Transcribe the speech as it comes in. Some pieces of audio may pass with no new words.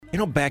You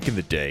know, back in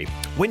the day,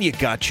 when you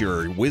got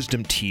your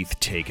wisdom teeth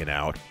taken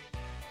out,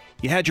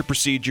 you had your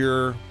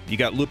procedure, you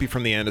got loopy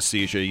from the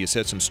anesthesia, you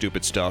said some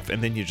stupid stuff,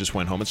 and then you just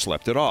went home and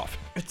slept it off.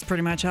 It's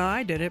pretty much how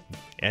I did it.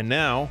 And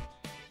now,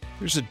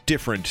 there's a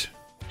different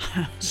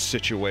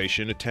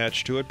situation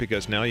attached to it,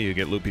 because now you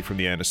get loopy from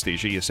the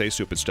anesthesia, you say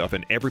stupid stuff,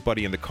 and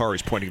everybody in the car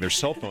is pointing their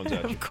cell phones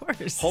at you. Of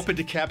course. Hoping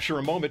to capture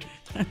a moment.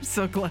 I'm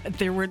so glad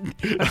that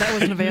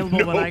wasn't available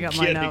No when I got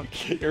kidding. mine out.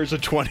 There's a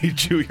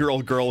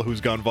 22-year-old girl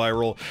who's gone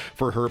viral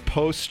for her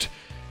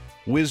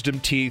post-wisdom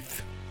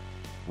teeth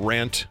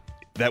rant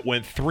that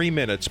went 3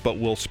 minutes, but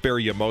we'll spare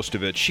you most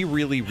of it. She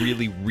really,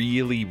 really,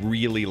 really,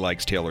 really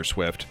likes Taylor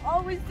Swift.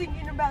 Always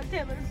thinking about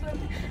Taylor Swift,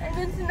 and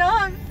it's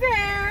not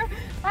fair.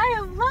 I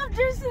have loved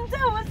her since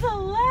I was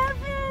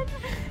 11,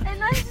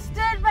 and I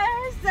stood by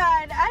her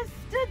side. I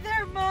stood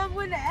there, Mom,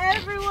 when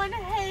everyone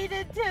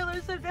hated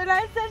Taylor Swift, and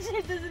I said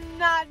she does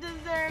not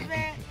deserve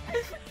it.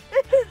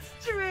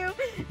 It's true.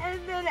 And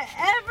then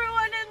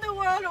everyone in the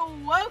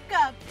world woke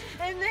up,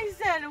 and they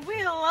said,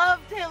 we love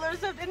Taylor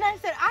Swift, and I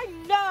said, I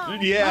know.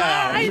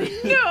 Yeah. I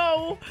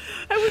know.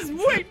 I was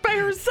right by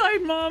her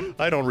side, Mom.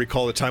 I don't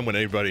recall a time when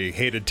anybody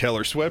hated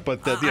Taylor Swift,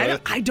 but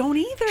I don't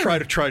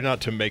either. try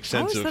not to make I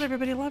sense always of. thought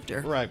everybody loved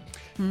her. Right.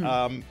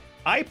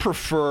 I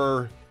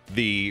prefer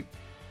the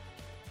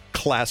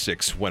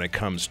classics when it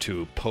comes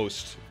to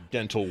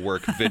post-dental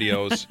work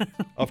videos.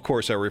 Of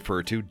course, I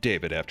refer to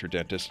David After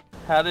Dentist.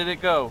 How did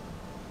it go?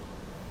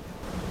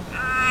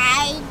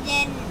 I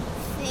didn't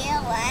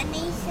feel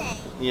anything.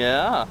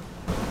 Yeah.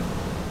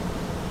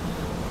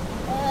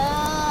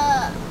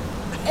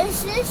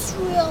 Is this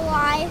real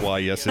life? Why,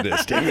 yes, it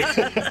is, David.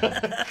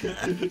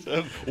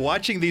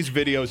 Watching these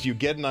videos, you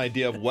get an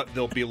idea of what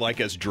they'll be like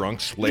as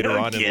drunks later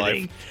on in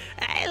life.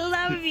 I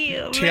love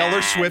you.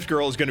 Taylor Swift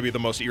girl is going to be the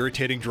most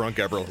irritating drunk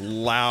ever.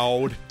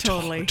 Loud,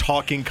 Totally.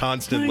 talking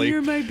constantly.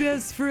 You're my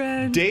best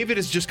friend. David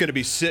is just going to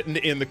be sitting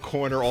in the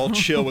corner, all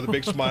chill with a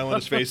big smile on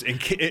his face,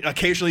 and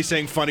occasionally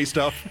saying funny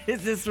stuff.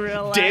 Is this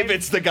real life?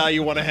 David's the guy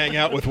you want to hang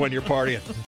out with when you're partying.